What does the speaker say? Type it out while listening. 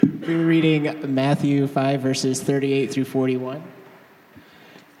We're reading Matthew 5, verses 38 through 41.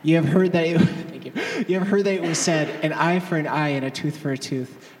 You have heard that it was said, an eye for an eye and a tooth for a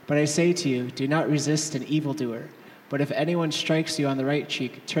tooth. But I say to you, do not resist an evildoer. But if anyone strikes you on the right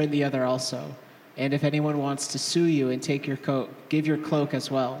cheek, turn the other also. And if anyone wants to sue you and take your coat, give your cloak as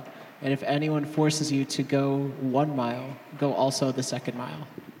well. And if anyone forces you to go 1 mile, go also the 2nd mile.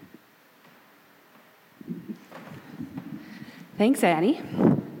 Thanks, Annie.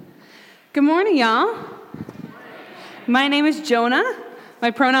 Good morning, y'all. My name is Jonah.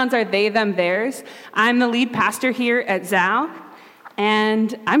 My pronouns are they, them, theirs. I'm the lead pastor here at ZOW,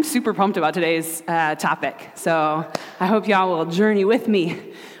 and I'm super pumped about today's topic. So I hope y'all will journey with me.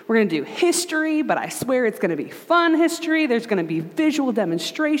 We're going to do history, but I swear it's going to be fun history. There's going to be visual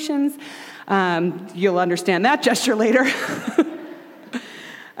demonstrations. You'll understand that gesture later.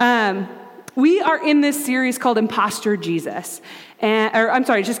 We are in this series called Imposter Jesus.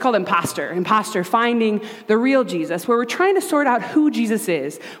 Just called Imposter, finding the real Jesus, where we're trying to sort out who Jesus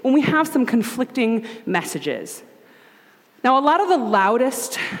is when we have some conflicting messages. Now, a lot of the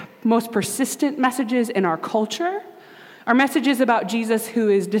loudest, most persistent messages in our culture are messages about Jesus who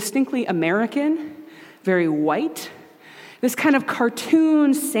is distinctly American, very white, this kind of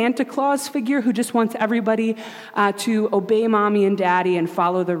cartoon Santa Claus figure who just wants everybody to obey mommy and daddy and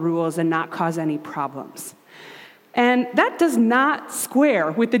follow the rules and not cause any problems. And that does not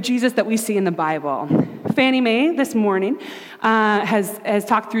square with the Jesus that we see in the Bible. Fannie Mae this morning has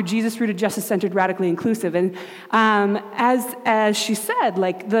talked through Jesus rooted, justice-centered, radically inclusive. And as she said,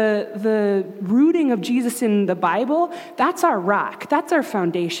 like the rooting of Jesus in the Bible, that's our rock, that's our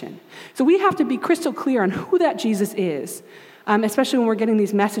foundation. So we have to be crystal clear on who that Jesus is, especially when we're getting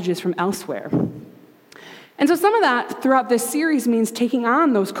these messages from elsewhere. And so some of that throughout this series means taking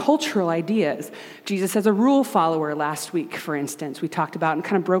on those cultural ideas. Jesus as a rule follower last week, for instance, we talked about and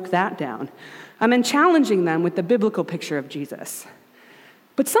kind of broke that down. And challenging them with the biblical picture of Jesus.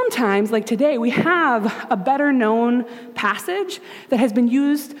 But sometimes, like today, we have a better known passage that has been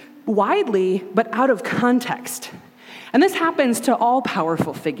used widely but out of context. And this happens to all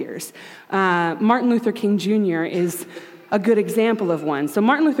powerful figures. Martin Luther King Jr. is a good example of one. So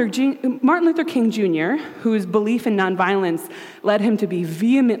Martin Luther King Jr., whose belief in nonviolence led him to be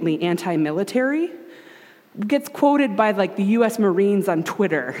vehemently anti-military, gets quoted by like the U.S. Marines on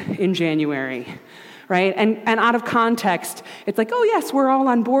Twitter in January, right? And out of context, it's like, oh yes, we're all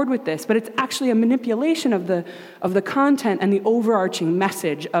on board with this, but it's actually a manipulation of the content and the overarching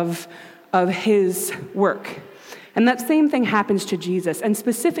message of his work. And that same thing happens to Jesus. And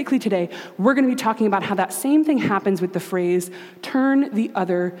specifically today, we're going to be talking about how that same thing happens with the phrase, turn the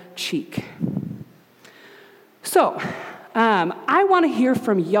other cheek. So, I want to hear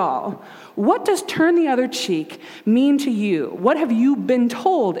from y'all. What does turn the other cheek mean to you? What have you been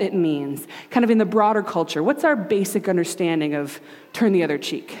told it means, kind of in the broader culture? What's our basic understanding of turn the other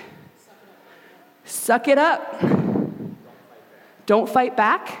cheek? Suck it up. Don't fight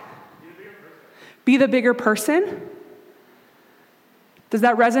back. Be the bigger person. Does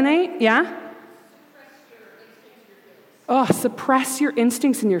that resonate? Yeah? Oh, suppress your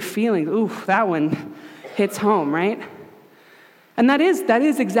instincts and your feelings. Ooh, that one hits home, right? And that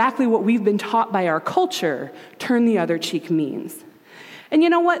is exactly what we've been taught by our culture, turn the other cheek means. And you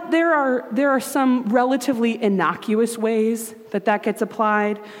know what? There are some relatively innocuous ways that gets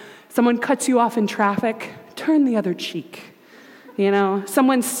applied. Someone cuts you off in traffic, turn the other cheek. You know,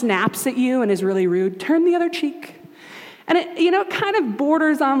 someone snaps at you and is really rude, turn the other cheek. And it kind of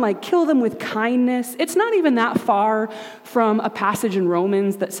borders on like kill them with kindness. It's not even that far from a passage in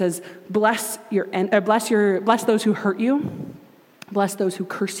Romans that says, bless those who hurt you, bless those who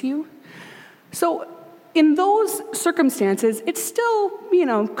curse you. So in those circumstances, it still,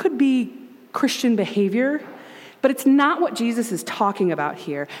 could be Christian behavior, but it's not what Jesus is talking about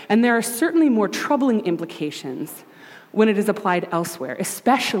here. And there are certainly more troubling implications when it is applied elsewhere,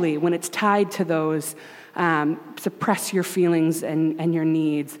 especially when it's tied to those suppress your feelings and your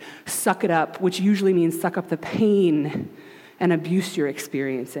needs, suck it up, which usually means suck up the pain and abuse you're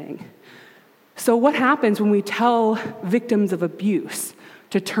experiencing. So what happens when we tell victims of abuse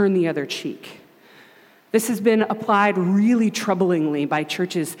to turn the other cheek? This has been applied really troublingly by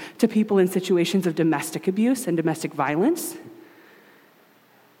churches to people in situations of domestic abuse and domestic violence.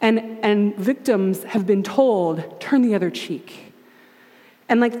 And victims have been told, turn the other cheek.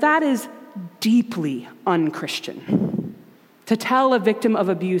 And that is deeply unchristian. To tell a victim of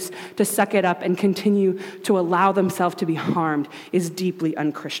abuse to suck it up and continue to allow themselves to be harmed is deeply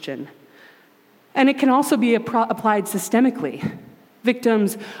unchristian. And it can also be applied systemically.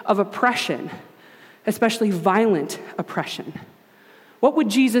 Victims of oppression, especially violent oppression, What would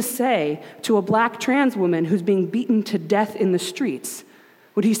Jesus say to a black trans woman who's being beaten to death in the streets?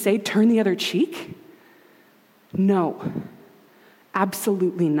 Would he say, turn the other cheek? No,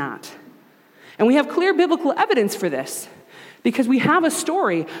 absolutely not. And we have clear biblical evidence for this because we have a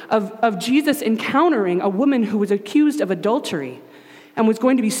story of Jesus encountering a woman who was accused of adultery and was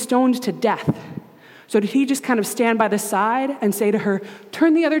going to be stoned to death. So did he just kind of stand by the side and say to her,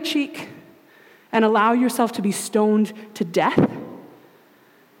 turn the other cheek and allow yourself to be stoned to death?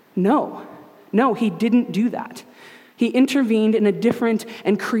 No, he didn't do that. He intervened in a different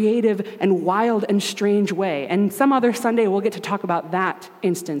and creative and wild and strange way. And some other Sunday, we'll get to talk about that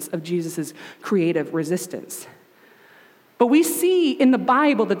instance of Jesus' creative resistance. But we see in the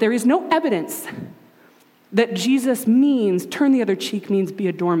Bible that there is no evidence that Jesus means turn the other cheek means be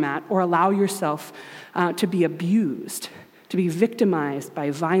a doormat or allow yourself to be abused, to be victimized by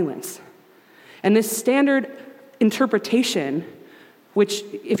violence. And this standard interpretation, which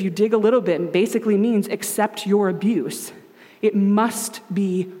if you dig a little bit, basically means accept your abuse. It must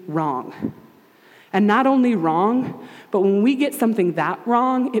be wrong. And not only wrong, but when we get something that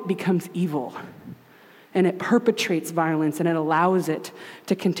wrong, it becomes evil. And it perpetrates violence and it allows it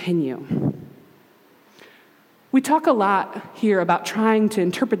to continue. We talk a lot here about trying to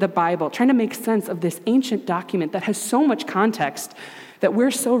interpret the Bible, trying to make sense of this ancient document that has so much context that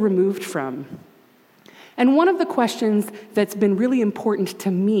we're so removed from. And one of the questions that's been really important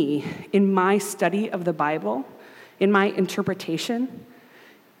to me in my study of the Bible, in my interpretation,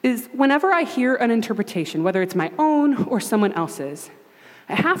 is whenever I hear an interpretation, whether it's my own or someone else's,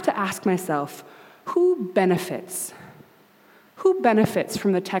 I have to ask myself, who benefits? Who benefits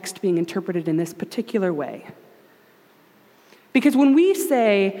from the text being interpreted in this particular way? Because when we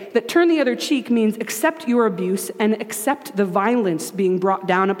say that turn the other cheek means accept your abuse and accept the violence being brought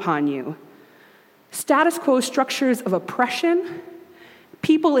down upon you, status quo structures of oppression,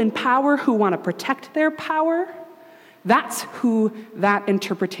 people in power who want to protect their power, that's who that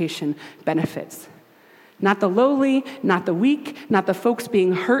interpretation benefits. Not the lowly, not the weak, not the folks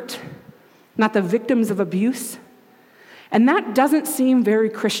being hurt, not the victims of abuse. And that doesn't seem very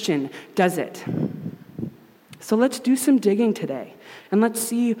Christian, does it? So let's do some digging today, and let's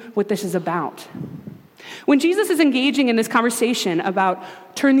see what this is about. When Jesus is engaging in this conversation about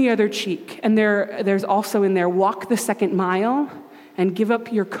turn the other cheek, and there's also in there walk the second mile and give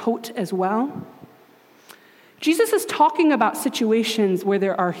up your coat as well, Jesus is talking about situations where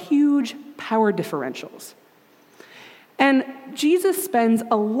there are huge power differentials. And Jesus spends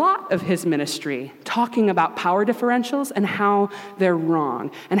a lot of his ministry talking about power differentials and how they're wrong,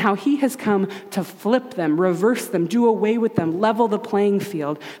 and how he has come to flip them, reverse them, do away with them, level the playing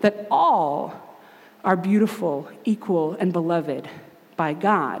field, that all are beautiful, equal, and beloved by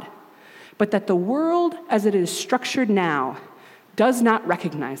God, but that the world as it is structured now does not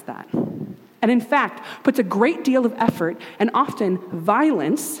recognize that. And in fact, puts a great deal of effort and often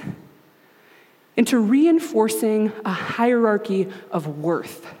violence into reinforcing a hierarchy of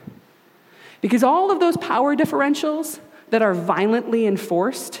worth. Because all of those power differentials that are violently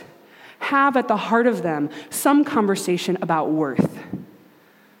enforced have at the heart of them some conversation about worth.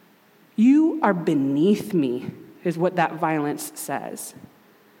 You are beneath me, is what that violence says.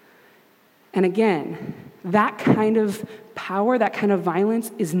 And again, that kind of power, that kind of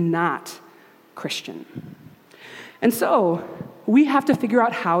violence is not Christian. And so we have to figure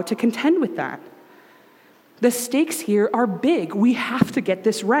out how to contend with that. The stakes here are big. We have to get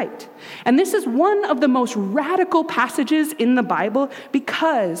this right. And this is one of the most radical passages in the Bible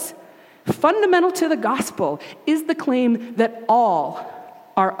because fundamental to the gospel is the claim that all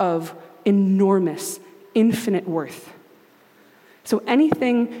are of enormous, infinite worth. So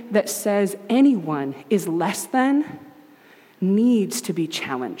anything that says anyone is less than needs to be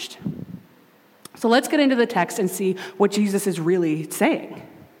challenged. So let's get into the text and see what Jesus is really saying.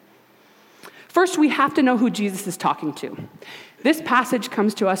 First, we have to know who Jesus is talking to. This passage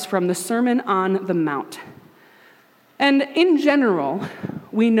comes to us from the Sermon on the Mount. And in general,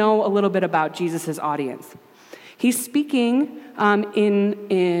 we know a little bit about Jesus' audience. He's speaking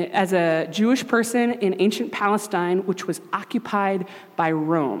as a Jewish person in ancient Palestine, which was occupied by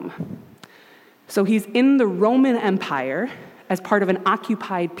Rome. So he's in the Roman Empire as part of an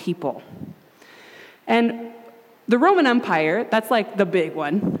occupied people. And the Roman Empire, that's like the big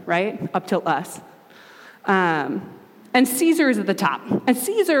one, right? Up till us. And Caesar is at the top. And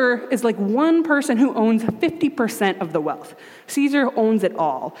Caesar is like one person who owns 50% of the wealth. Caesar owns it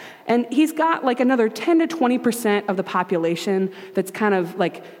all. And he's got like another 10 to 20% of the population that's kind of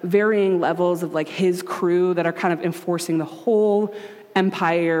like varying levels of like his crew that are kind of enforcing the whole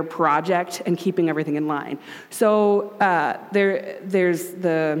empire project and keeping everything in line. So there's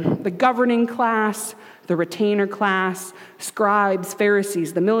the governing class, the retainer class, scribes,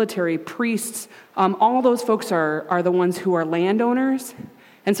 Pharisees, the military, priests. All those folks are the ones who are landowners.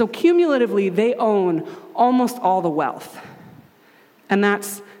 And so cumulatively, they own almost all the wealth. And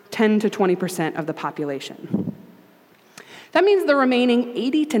that's 10 to 20% of the population. That means the remaining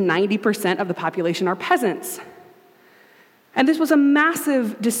 80 to 90% of the population are peasants. And this was a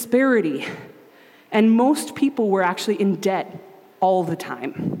massive disparity. And most people were actually in debt all the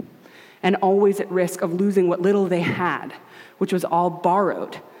time and always at risk of losing what little they had, which was all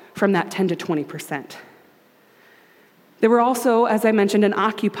borrowed from that 10 to 20%. They were also, as I mentioned, an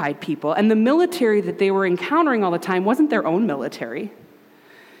occupied people. And the military that they were encountering all the time wasn't their own military.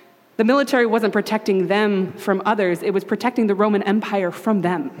 The military wasn't protecting them from others. It was protecting the Roman Empire from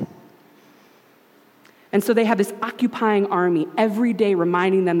them. And so they had this occupying army every day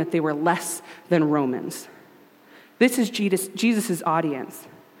reminding them that they were less than Romans. This is Jesus' audience.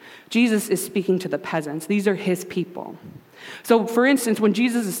 Jesus is speaking to the peasants. These are his people. So, for instance, when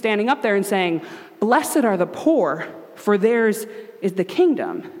Jesus is standing up there and saying, "Blessed are the poor, for theirs is the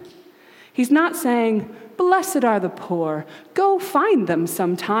kingdom," he's not saying, "Blessed are the poor, go find them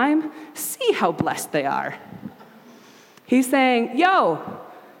sometime, see how blessed they are." He's saying, yo,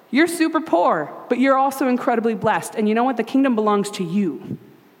 you're super poor, but you're also incredibly blessed. And you know what? The kingdom belongs to you.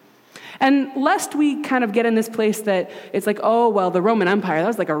 And lest we kind of get in this place that it's like, oh, well, the Roman Empire, that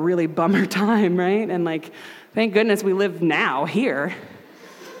was like a really bummer time, right? And like, thank goodness we live now here.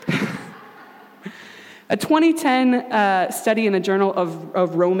 A 2010 study in the Journal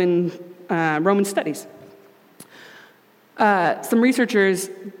of Roman Studies. Some researchers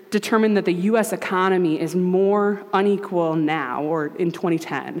determined that the U.S. economy is more unequal now, or in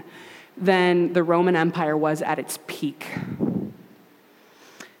 2010, than the Roman Empire was at its peak.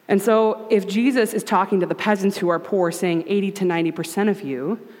 And so if Jesus is talking to the peasants who are poor, saying 80 to 90% of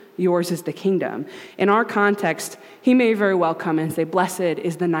you, yours is the kingdom, in our context, he may very well come and say, blessed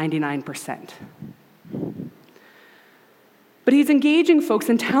is the 99%. But he's engaging folks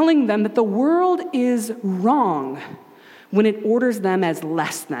and telling them that the world is wrong when it orders them as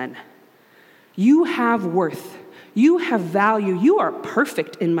less than. You have worth. You have value. You are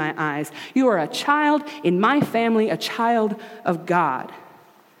perfect in my eyes. You are a child in my family, a child of God.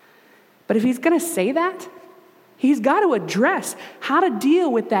 But if he's going to say that, he's got to address how to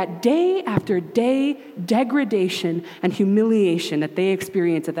deal with that day after day degradation and humiliation that they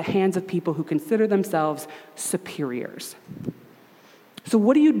experience at the hands of people who consider themselves superiors. So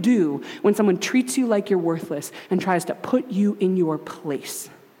what do you do when someone treats you like you're worthless and tries to put you in your place?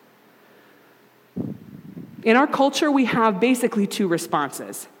 In our culture, we have basically two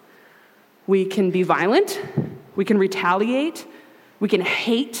responses. We can be violent, we can retaliate, we can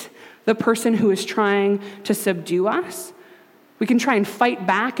hate the person who is trying to subdue us. We can try and fight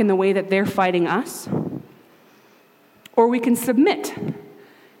back in the way that they're fighting us. Or we can submit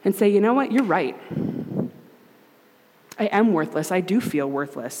and say, you know what, you're right. I am worthless. I do feel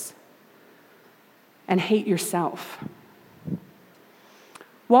worthless. And hate yourself.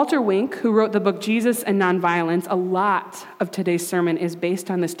 Walter Wink, who wrote the book Jesus and Nonviolence, a lot of today's sermon is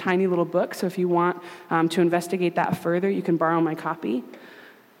based on this tiny little book. So if you want to investigate that further, you can borrow my copy.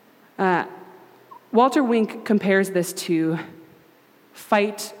 Walter Wink compares this to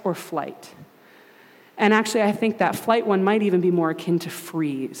fight or flight. And actually, I think that flight one might even be more akin to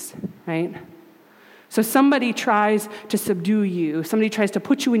freeze, right? So somebody tries to subdue you, somebody tries to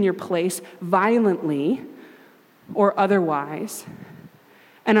put you in your place violently or otherwise.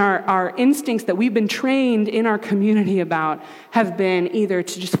 And our instincts that we've been trained in our community about have been either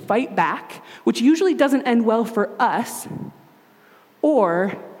to just fight back, which usually doesn't end well for us,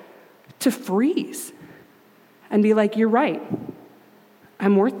 or to freeze and be like, you're right,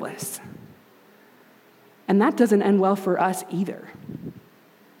 I'm worthless. And that doesn't end well for us either.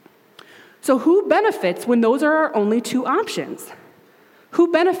 So who benefits when those are our only two options?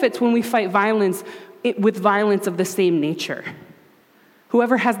 Who benefits when we fight violence with violence of the same nature?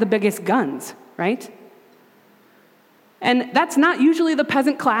 Whoever has the biggest guns, right? And that's not usually the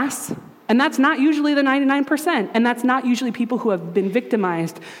peasant class, and that's not usually the 99%, and that's not usually people who have been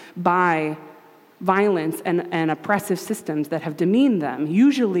victimized by violence and oppressive systems that have demeaned them.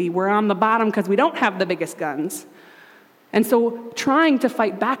 Usually we're on the bottom because we don't have the biggest guns. And so trying to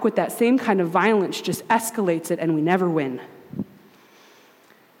fight back with that same kind of violence just escalates it, and we never win.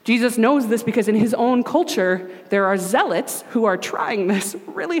 Jesus knows this because in his own culture, there are zealots who are trying this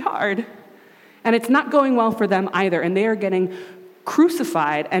really hard. And it's not going well for them either. And they are getting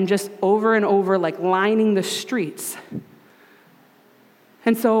crucified and just over and over, like lining the streets.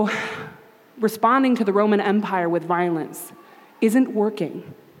 And so responding to the Roman Empire with violence isn't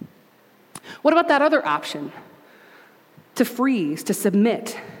working. What about that other option? To freeze, to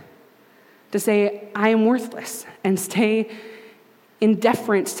submit, to say, I am worthless, and stay in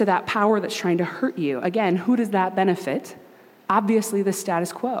deference to that power that's trying to hurt you. Again, who does that benefit? Obviously, the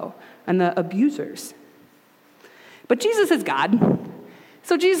status quo and the abusers. But Jesus is God,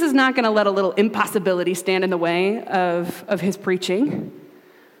 so Jesus is not going to let a little impossibility stand in the way of his preaching.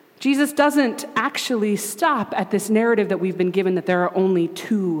 Jesus doesn't actually stop at this narrative that we've been given that there are only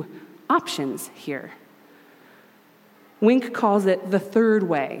two options here. Wink calls it the third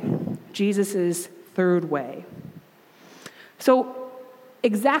way, Jesus' third way. So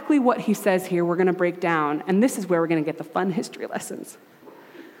exactly what he says here, we're going to break down, and this is where we're going to get the fun history lessons.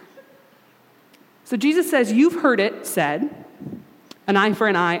 So Jesus says, you've heard it said, an eye for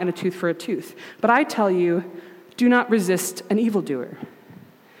an eye and a tooth for a tooth. But I tell you, do not resist an evildoer.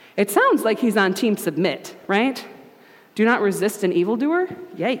 It sounds like he's on team submit, right? Do not resist an evildoer?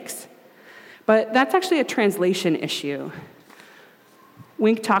 Yikes. But that's actually a translation issue.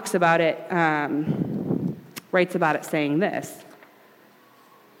 Wink talks about it, writes about it saying this.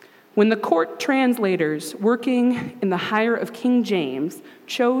 When the court translators working in the hire of King James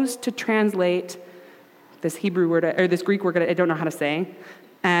chose to translate this Hebrew word, or this Greek word I don't know how to say,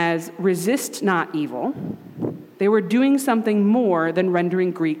 as resist not evil, they were doing something more than rendering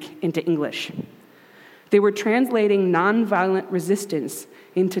Greek into English. They were translating nonviolent resistance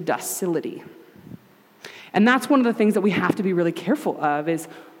into docility. And that's one of the things that we have to be really careful of is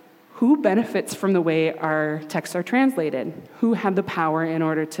who benefits from the way our texts are translated? Who had the power in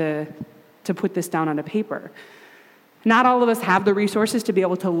order to put this down on a paper? Not all of us have the resources to be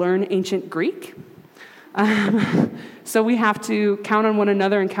able to learn ancient Greek. So we have to count on one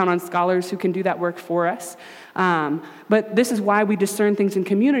another and count on scholars who can do that work for us. But this is why we discern things in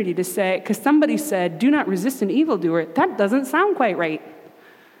community to say, because somebody said, do not resist an evildoer, that doesn't sound quite right.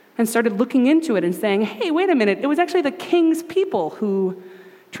 And started looking into it and saying, hey, wait a minute, it was actually the king's people who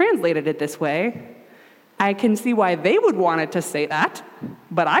translated it this way. I can see why they would want it to say that,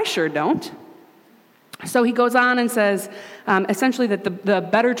 but I sure don't. So he goes on and says, essentially, that the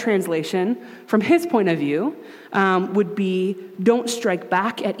better translation, from his point of view, would be, don't strike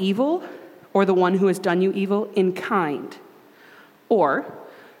back at evil, or the one who has done you evil, in kind. Or,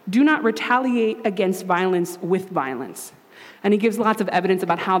 do not retaliate against violence with violence. And he gives lots of evidence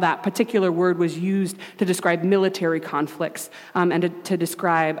about how that particular word was used to describe military conflicts and to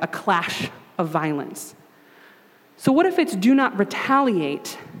describe a clash of violence. So what if it's do not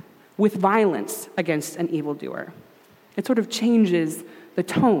retaliate with violence against an evildoer? It sort of changes the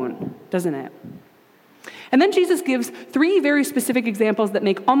tone, doesn't it? And then Jesus gives three very specific examples that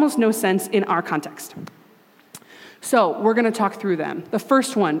make almost no sense in our context. So we're going to talk through them. The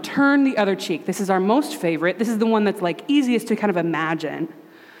first one, turn the other cheek. This is our most favorite. This is the one that's like easiest to kind of imagine.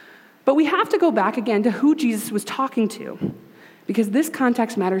 But we have to go back again to who Jesus was talking to, because this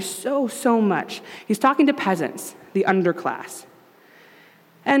context matters so, so much. He's talking to peasants, the underclass.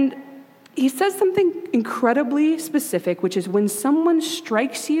 And he says something incredibly specific, which is when someone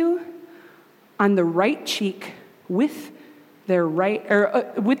strikes you on the right cheek with their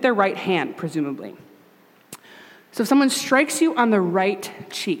right hand, presumably. So if someone strikes you on the right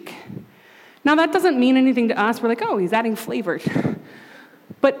cheek. Now that doesn't mean anything to us. We're like, oh, he's adding flavor.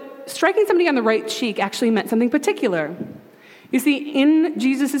 But striking somebody on the right cheek actually meant something particular. You see, in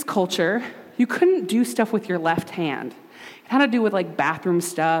Jesus' culture, you couldn't do stuff with your left hand. It had to do with like bathroom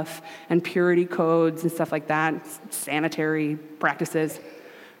stuff and purity codes and stuff like that, sanitary practices.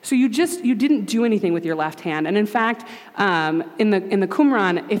 So you didn't do anything with your left hand. And in fact, in the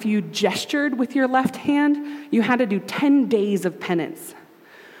Qumran, if you gestured with your left hand, you had to do 10 days of penance.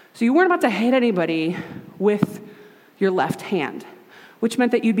 So you weren't about to hit anybody with your left hand, which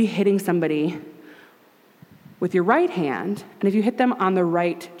meant that you'd be hitting somebody with your right hand, and if you hit them on the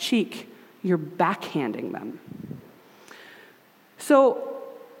right cheek, you're backhanding them. So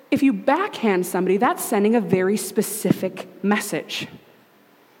if you backhand somebody, that's sending a very specific message.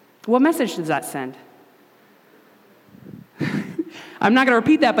 What message does that send? I'm not going to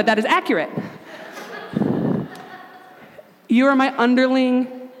repeat that, but that is accurate. You are my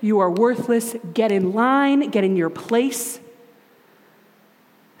underling. You are worthless. Get in line. Get in your place.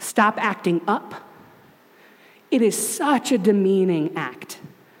 Stop acting up. It is such a demeaning act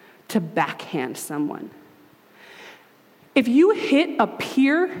to backhand someone. If you hit a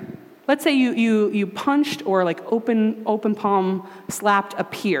peer, let's say you punched or like open palm slapped a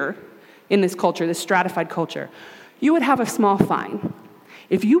peer in this culture, this stratified culture, you would have a small fine.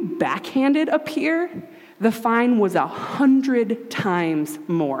 If you backhanded a peer, the fine was 100 times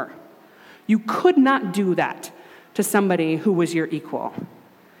more. You could not do that to somebody who was your equal,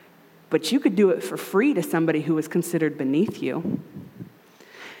 but you could do it for free to somebody who was considered beneath you.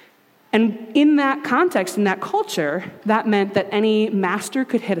 And in that context, in that culture, that meant that any master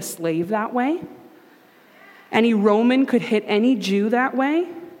could hit a slave that way. Any Roman could hit any Jew that way.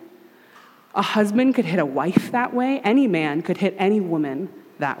 A husband could hit a wife that way. Any man could hit any woman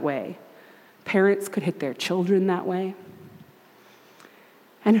that way. Parents could hit their children that way.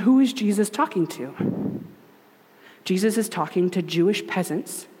 And who is Jesus talking to? Jesus is talking to Jewish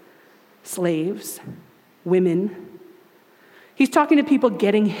peasants, slaves, women. He's talking to people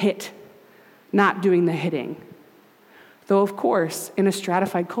getting hit, not doing the hitting. Though, of course, in a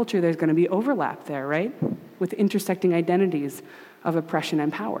stratified culture, there's going to be overlap there, right? With intersecting identities of oppression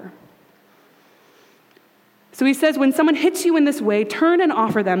and power. So he says, when someone hits you in this way, turn and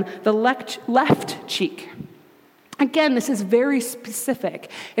offer them the left cheek. Again, this is very specific.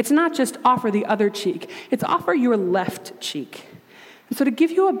 It's not just offer the other cheek. It's offer your left cheek. And so to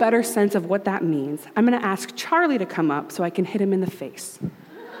give you a better sense of what that means, I'm going to ask Charlie to come up so I can hit him in the face.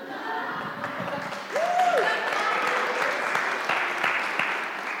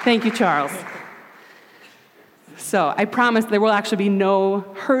 Thank you, Charles. So I promise there will actually be no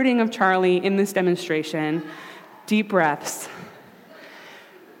hurting of Charlie in this demonstration. Deep breaths.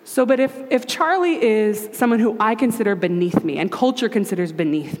 So, but if Charlie is someone who I consider beneath me and culture considers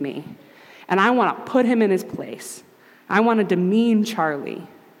beneath me, and I want to put him in his place, I want to demean Charlie,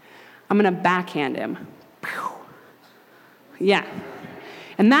 I'm going to backhand him. Yeah.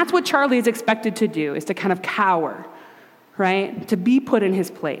 And that's what Charlie is expected to do, is to kind of cower, right? To be put in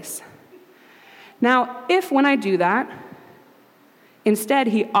his place. Now, if when I do that, instead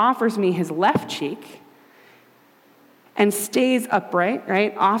he offers me his left cheek and stays upright,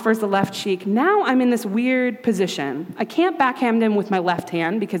 right, offers the left cheek, now I'm in this weird position. I can't backhand him with my left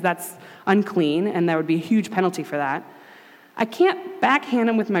hand because that's unclean and there would be a huge penalty for that. I can't backhand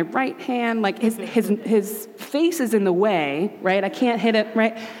him with my right hand, like his face is in the way, right? I can't hit it,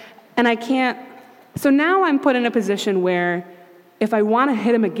 right? And I can't, so now I'm put in a position where if I want to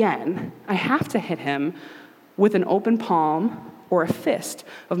hit him again, I have to hit him with an open palm or a fist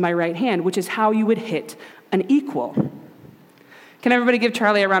of my right hand, which is how you would hit an equal. Can everybody give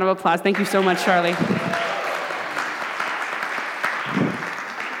Charlie a round of applause? Thank you so much, Charlie.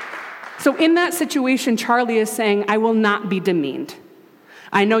 So in that situation, Charlie is saying, I will not be demeaned.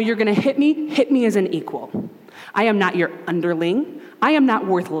 I know you're going to hit me as an equal. I am not your underling. I am not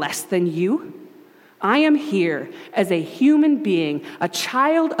worth less than you. I am here as a human being, a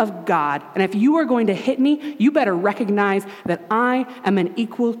child of God, and if you are going to hit me, you better recognize that I am an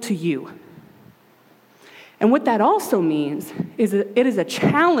equal to you. And what that also means is that it is a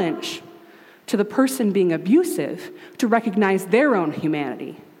challenge to the person being abusive to recognize their own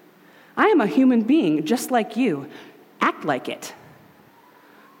humanity. I am a human being just like you. Act like it.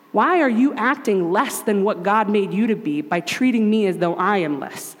 Why are you acting less than what God made you to be by treating me as though I am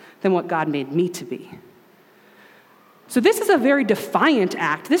less than what God made me to be? So this is a very defiant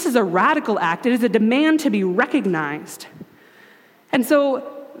act. This is a radical act. It is a demand to be recognized. And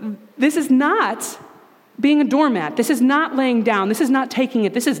so this is not being a doormat. This is not laying down. This is not taking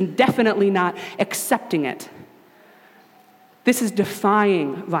it. This is definitely not accepting it. This is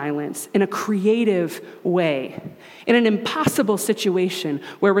defying violence in a creative way, in an impossible situation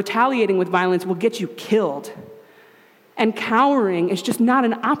where retaliating with violence will get you killed. And cowering is just not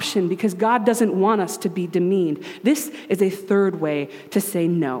an option because God doesn't want us to be demeaned. This is a third way to say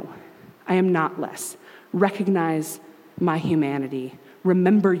no. I am not less. Recognize my humanity.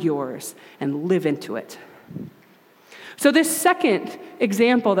 Remember yours and live into it. So this second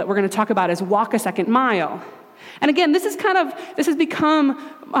example that we're going to talk about is walk a second mile. And again, this has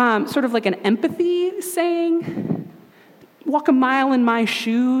become sort of like an empathy saying. Walk a mile in my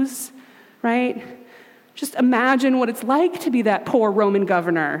shoes, right? Just imagine what it's like to be that poor Roman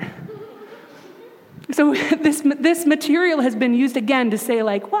governor. So this material has been used again to say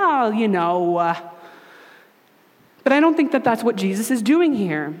like, well, you know, but I don't think that that's what Jesus is doing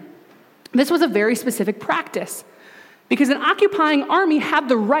here. This was a very specific practice because an occupying army had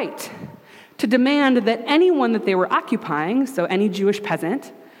the right to demand that anyone that they were occupying, so any Jewish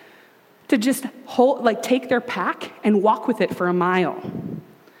peasant, to just take their pack and walk with it for a mile.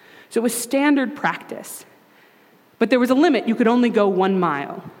 So it was standard practice. But there was a limit. You could only go 1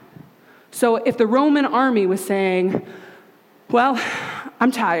 mile. So if the Roman army was saying, well,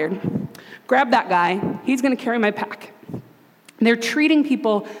 I'm tired. Grab that guy. He's going to carry my pack. They're treating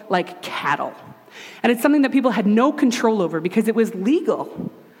people like cattle. And it's something that people had no control over because it was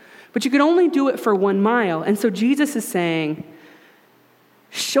legal. But you could only do it for 1 mile. And so Jesus is saying,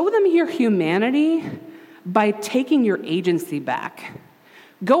 show them your humanity by taking your agency back.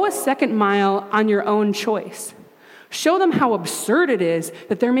 Go a 2nd mile on your own choice. Show them how absurd it is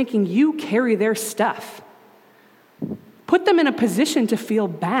that they're making you carry their stuff. Put them in a position to feel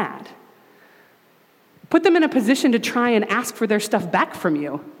bad. Put them in a position to try and ask for their stuff back from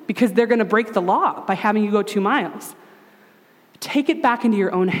you because they're going to break the law by having you go 2 miles. Take it back into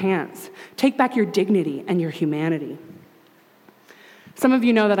your own hands. Take back your dignity and your humanity. Some of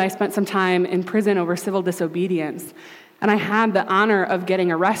you know that I spent some time in prison over civil disobedience, and I had the honor of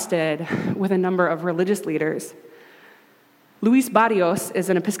getting arrested with a number of religious leaders. Luis Barrios is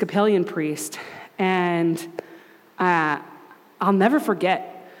an Episcopalian priest, and I'll never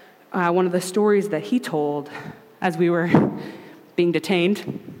forget one of the stories that he told as we were being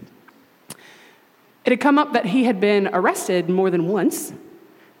detained. It had come up that he had been arrested more than once,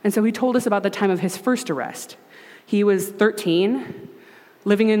 and so he told us about the time of his first arrest. He was 13,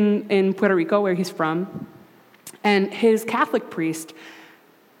 living in Puerto Rico, where he's from, and his Catholic priest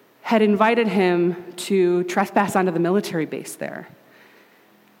had invited him to trespass onto the military base there.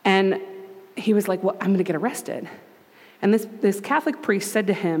 And he was like, well, I'm going to get arrested. And this Catholic priest said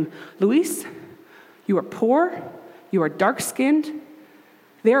to him, Luis, you are poor, you are dark-skinned,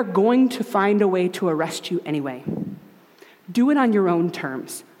 they are going to find a way to arrest you anyway. Do it on your own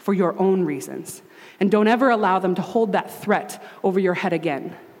terms, for your own reasons, and don't ever allow them to hold that threat over your head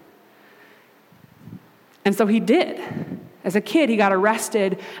again. And so he did. As a kid, he got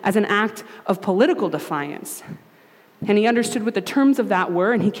arrested as an act of political defiance. And he understood what the terms of that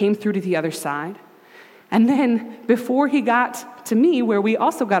were, and he came through to the other side. And then, before he got to me, where we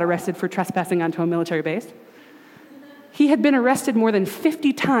also got arrested for trespassing onto a military base, he had been arrested more than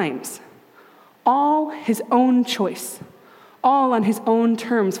 50 times, all his own choice, all on his own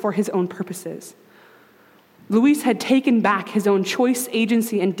terms for his own purposes. Luis had taken back his own choice,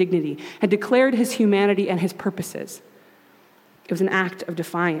 agency, and dignity, and declared his humanity and his purposes. It was an act of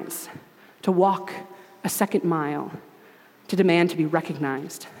defiance to walk a 2nd mile, to demand to be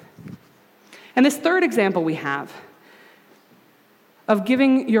recognized. And this 3rd example we have of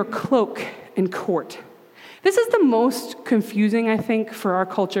giving your cloak in court. This is the most confusing, I think, for our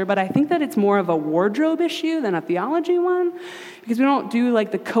culture, but I think that it's more of a wardrobe issue than a theology one, because we don't do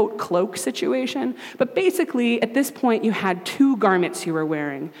like the coat-cloak situation. But basically, at this point, you had 2 garments you were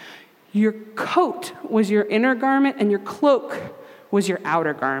wearing. Your coat was your inner garment, and your cloak was your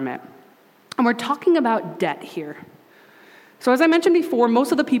outer garment. And we're talking about debt here. So as I mentioned before,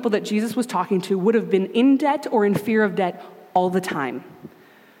 most of the people that Jesus was talking to would have been in debt or in fear of debt all the time.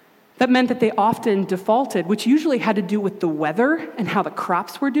 That meant that they often defaulted, which usually had to do with the weather and how the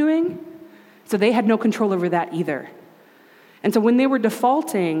crops were doing. So they had no control over that either. And so when they were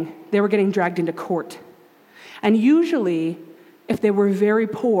defaulting, they were getting dragged into court. And usually, if they were very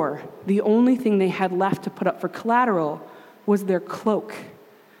poor, the only thing they had left to put up for collateral was their cloak,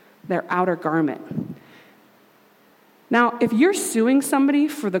 their outer garment. Now, if you're suing somebody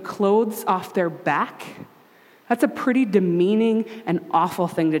for the clothes off their back, that's a pretty demeaning and awful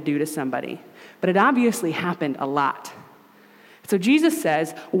thing to do to somebody. But it obviously happened a lot. So Jesus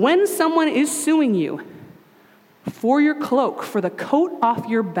says, when someone is suing you for your cloak, for the coat off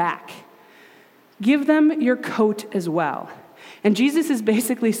your back, give them your coat as well. And Jesus is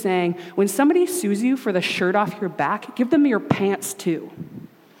basically saying, when somebody sues you for the shirt off your back, give them your pants too.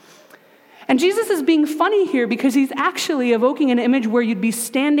 And Jesus is being funny here because he's actually evoking an image where you'd be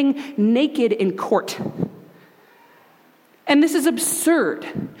standing naked in court. And this is absurd.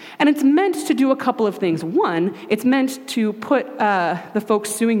 And it's meant to do a couple of things. One, it's meant to put the folks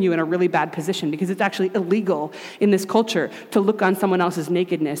suing you in a really bad position because it's actually illegal in this culture to look on someone else's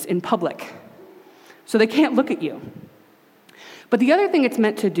nakedness in public. So they can't look at you. But the other thing it's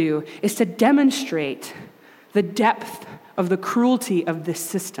meant to do is to demonstrate the depth of the cruelty of this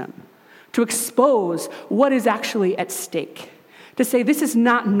system, to expose what is actually at stake, to say, this is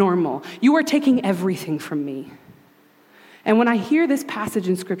not normal. You are taking everything from me. And when I hear this passage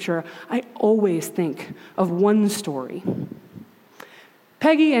in Scripture, I always think of one story.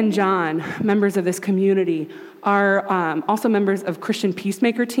 Peggy and John, members of this community, are also members of Christian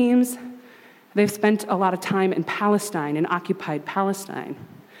peacemaker teams. They've spent a lot of time in Palestine, in occupied Palestine.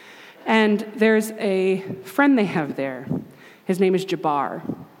 And there's a friend they have there. His name is Jabbar.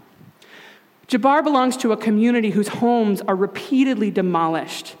 Jabbar belongs to a community whose homes are repeatedly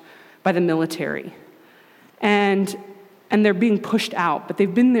demolished by the military. And they're being pushed out, but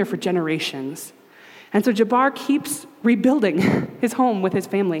they've been there for generations. And so Jabbar keeps rebuilding his home with his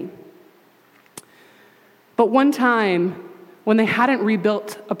family. But one time, when they hadn't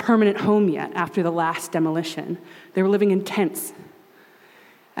rebuilt a permanent home yet after the last demolition. They were living in tents.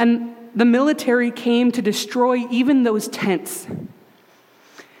 And the military came to destroy even those tents.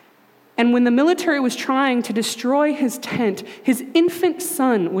 And when the military was trying to destroy his tent, his infant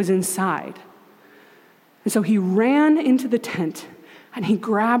son was inside. And so he ran into the tent and he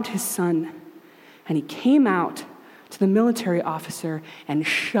grabbed his son and he came out to the military officer and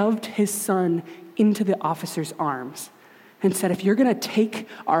shoved his son into the officer's arms and said, "If you're going to take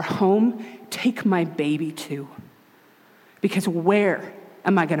our home, take my baby too. Because where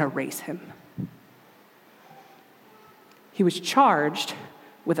am I going to raise him?" He was charged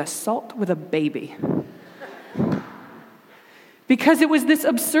with assault with a baby. Because it was this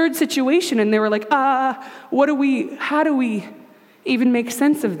absurd situation, and they were like, how do we even make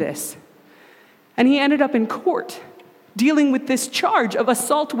sense of this? And he ended up in court dealing with this charge of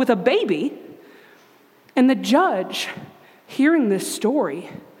assault with a baby. And the judge, hearing this story,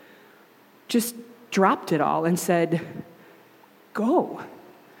 just dropped it all and said, "Go.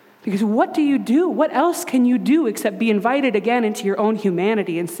 Because what do you do? What else can you do except be invited again into your own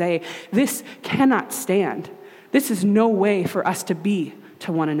humanity and say, this cannot stand. This is no way for us to be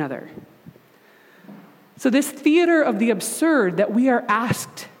to one another." So this theater of the absurd that we are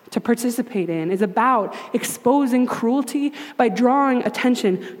asked to participate in is about exposing cruelty by drawing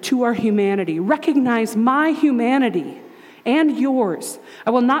attention to our humanity. Recognize my humanity and yours. I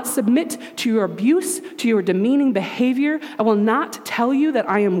will not submit to your abuse, to your demeaning behavior. I will not tell you that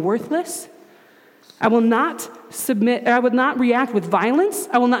I am worthless. I will not react with violence.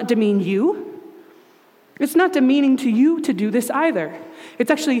 I will not demean you. It's not demeaning to you to do this either.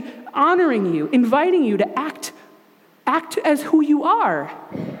 It's actually honoring you, inviting you to act as who you are,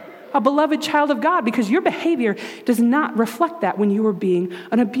 a beloved child of God, because your behavior does not reflect that when you are being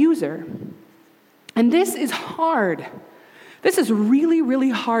an abuser. And this is hard. This is really, really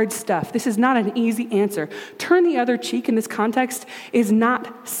hard stuff. This is not an easy answer. Turn the other cheek in this context is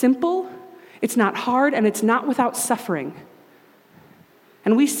not simple, it's not hard, and it's not without suffering.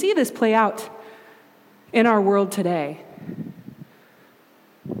 And we see this play out in our world today.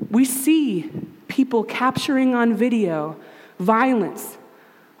 We see people capturing on video violence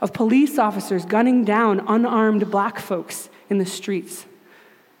of police officers gunning down unarmed black folks in the streets.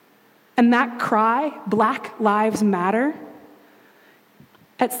 And that cry, Black Lives Matter,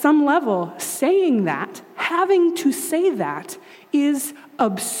 at some level, saying that, having to say that, is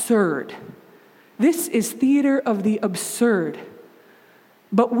absurd. This is theater of the absurd.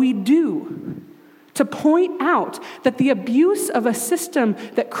 But we do, to point out that the abuse of a system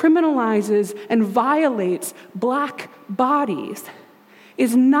that criminalizes and violates black bodies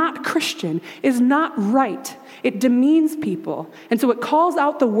is not Christian, is not right. It demeans people. And so it calls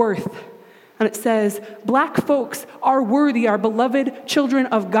out the worth. And it says, black folks are worthy, are beloved children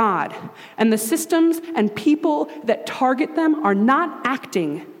of God. And the systems and people that target them are not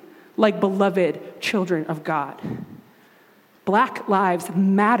acting like beloved children of God. Black lives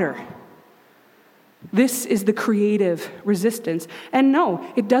matter. This is the creative resistance. And no,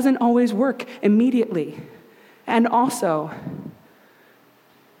 it doesn't always work immediately. And also,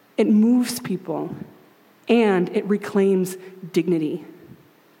 it moves people and it reclaims dignity.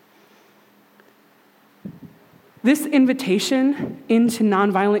 This invitation into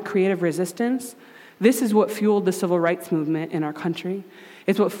nonviolent creative resistance, this is what fueled the civil rights movement in our country.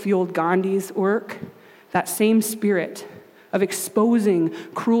 It's what fueled Gandhi's work, that same spirit of exposing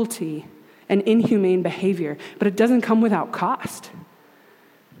cruelty and inhumane behavior, but it doesn't come without cost.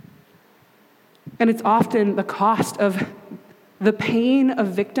 And it's often the cost of the pain of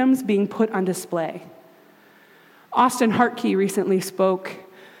victims being put on display. Austin Hartke recently spoke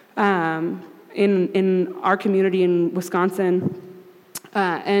in our community in Wisconsin,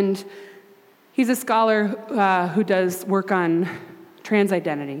 and he's a scholar who does work on trans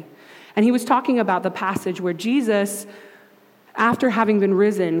identity. And he was talking about the passage where Jesus, after having been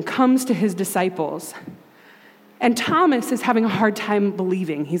risen, comes to his disciples. And Thomas is having a hard time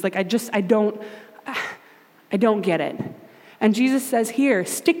believing. He's like, I don't get it. And Jesus says, "Here,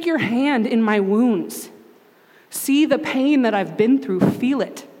 stick your hand in my wounds. See the pain that I've been through, feel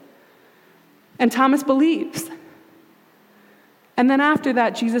it." And Thomas believes. And then after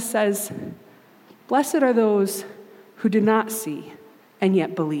that, Jesus says, "Blessed are those who do not see and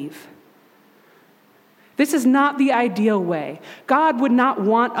yet believe." This is not the ideal way. God would not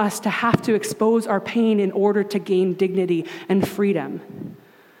want us to have to expose our pain in order to gain dignity and freedom.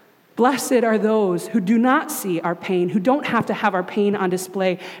 Blessed are those who do not see our pain, who don't have to have our pain on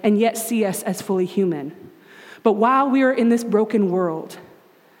display and yet see us as fully human. But while we are in this broken world,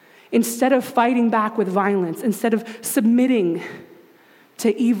 instead of fighting back with violence, instead of submitting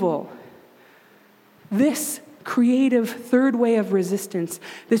to evil, this creative third way of resistance,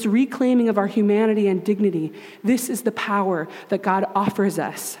 this reclaiming of our humanity and dignity, this is the power that God offers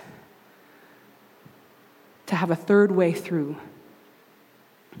us to have a third way through.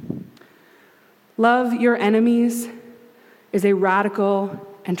 Love your enemies is a radical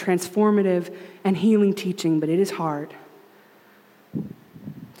and transformative and healing teaching, but it is hard.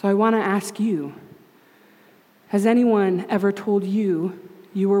 So I want to ask you, has anyone ever told you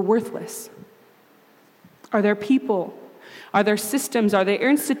you were worthless? Are there people, are there systems, are there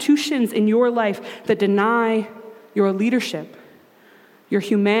institutions in your life that deny your leadership, your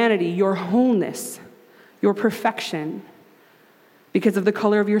humanity, your wholeness, your perfection, because of the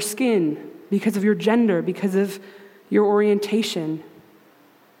color of your skin, because of your gender, because of your orientation,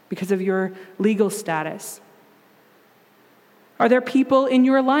 because of your legal status? Are there people in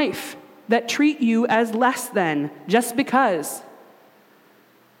your life that treat you as less than just because?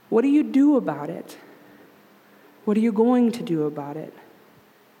 What do you do about it? What are you going to do about it?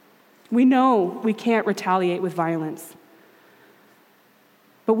 We know we can't retaliate with violence,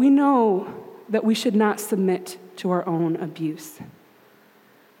 but we know that we should not submit to our own abuse.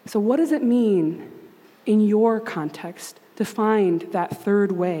 So what does it mean in your context to find that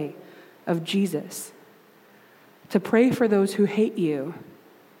third way of Jesus? To pray for those who hate you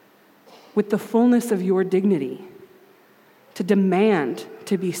with the fullness of your dignity, to demand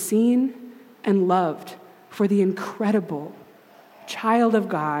to be seen and loved for the incredible child of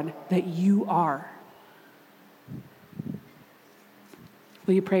God that you are.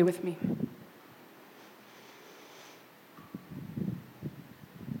 Will you pray with me?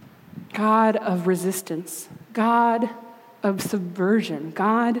 God of resistance, God of subversion,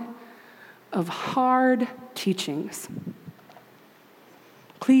 God of hard teachings,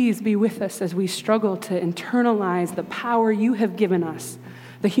 please be with us as we struggle to internalize the power you have given us,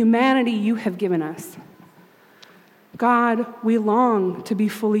 the humanity you have given us. God, we long to be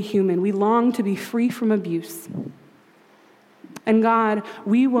fully human. We long to be free from abuse. And God,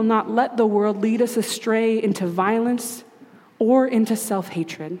 we will not let the world lead us astray into violence or into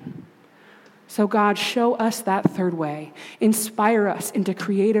self-hatred. So God, show us that third way. Inspire us into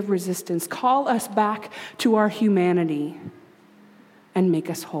creative resistance. Call us back to our humanity and make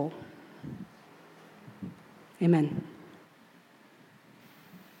us whole. Amen.